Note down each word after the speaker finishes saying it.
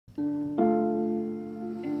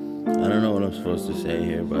I don't know what I'm supposed to say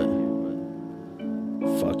here, but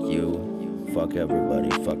fuck you, fuck everybody,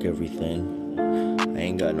 fuck everything. I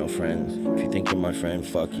ain't got no friends. If you think you're my friend,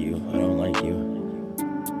 fuck you. I don't like you.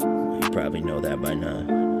 You probably know that by now.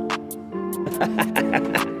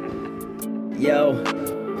 Yo,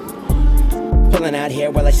 pulling out here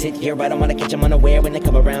while I sit here. I don't wanna catch them unaware when they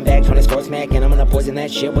come around back trying to score smack. And I'm gonna poison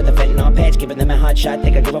that shit with a fentanyl patch, giving them a hot shot.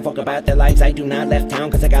 Think I give a fuck about their lives. I do not. Left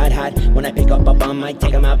town cause I got hot. When I pick up a bum, I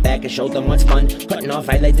take them out back and show them what's fun. Cutting off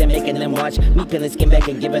eyelids and making them watch me peeling skin back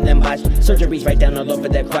and giving them botch. Surgeries right down all over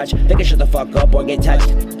their crotch. They can shut the fuck up or get touched.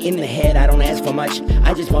 In the head, I don't ask for much.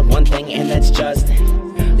 I just want one thing, and that's just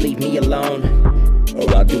leave me alone,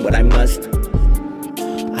 or I'll do what I must.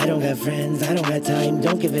 I don't got friends, I don't got time.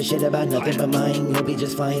 Don't give a shit about nothing but mine. You'll be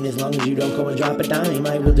just fine as long as you don't go and drop a dime.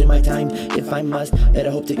 I will do my time if I must. Better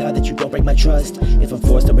hope to God that you don't break my trust. If I'm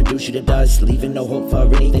forced to reduce you to dust, leaving no hope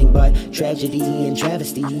for anything but tragedy and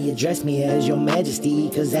travesty. Address me as your majesty,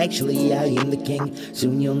 cause actually I am the king.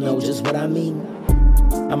 Soon you'll know just what I mean.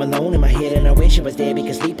 I'm alone in my head and I wish I was there,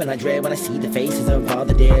 because sleeping I dread when I see the faces of all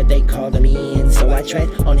the dead. They call to me and so I tread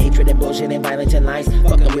on hatred and bullshit and violence and lies.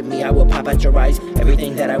 Fucking with me, I will pop out your eyes.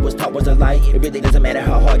 Everything that I was taught was a lie. It really doesn't matter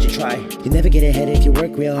how hard you try. You never get ahead if you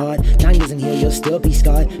work real hard. Time doesn't heal, you'll still be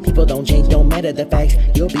scarred. People don't change, don't matter the facts.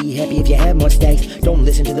 You'll be happy if you have more stacks. Don't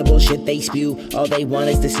listen to the bullshit they spew. All they want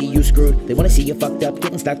is to see you screwed. They wanna see you fucked up,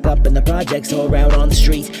 getting stuck up in the projects or out on the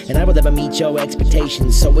streets. And I will never meet your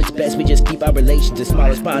expectations, so it's best we just keep our relations as small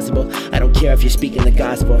as possible. I don't care if you're speaking the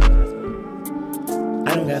gospel.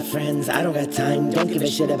 I don't got friends, I don't got time. Don't give a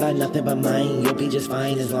shit about nothing but mine. You'll be just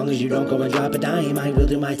fine as long as you don't go and drop a dime. I will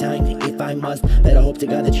do my time if I must. Better hope to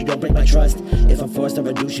God that you don't break my trust. If I'm forced to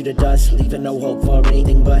reduce you to dust, leaving no hope for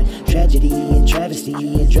anything but tragedy and travesty.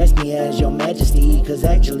 Address me as your majesty, cause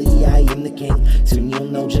actually I am the king. Soon you'll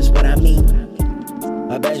know just what I mean.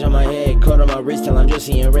 A badge on my head, cut on my wrist till I'm just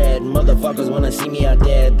seeing red. Motherfuckers wanna see me out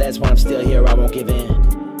dead, that's why I'm still here, I won't give in.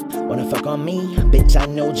 Wanna fuck on me? Bitch, I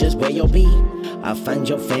know just where you'll be. I'll find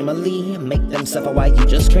your family, make them suffer while you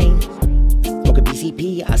just scream. Smoke a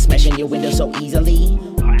BCP, I'll smash in your window so easily.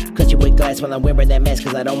 Cut you with glass while I'm wearing that mask,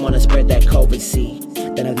 cause I don't wanna spread that COVID seed.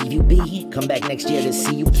 Then I'll leave you be, come back next year to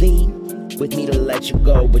see you plead with me to let you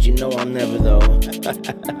go, but you know I'll never though.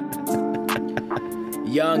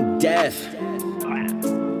 Young Death,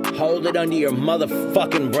 hold it under your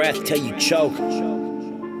motherfucking breath till you choke.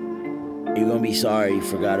 You're gonna be sorry you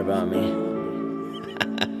forgot about me.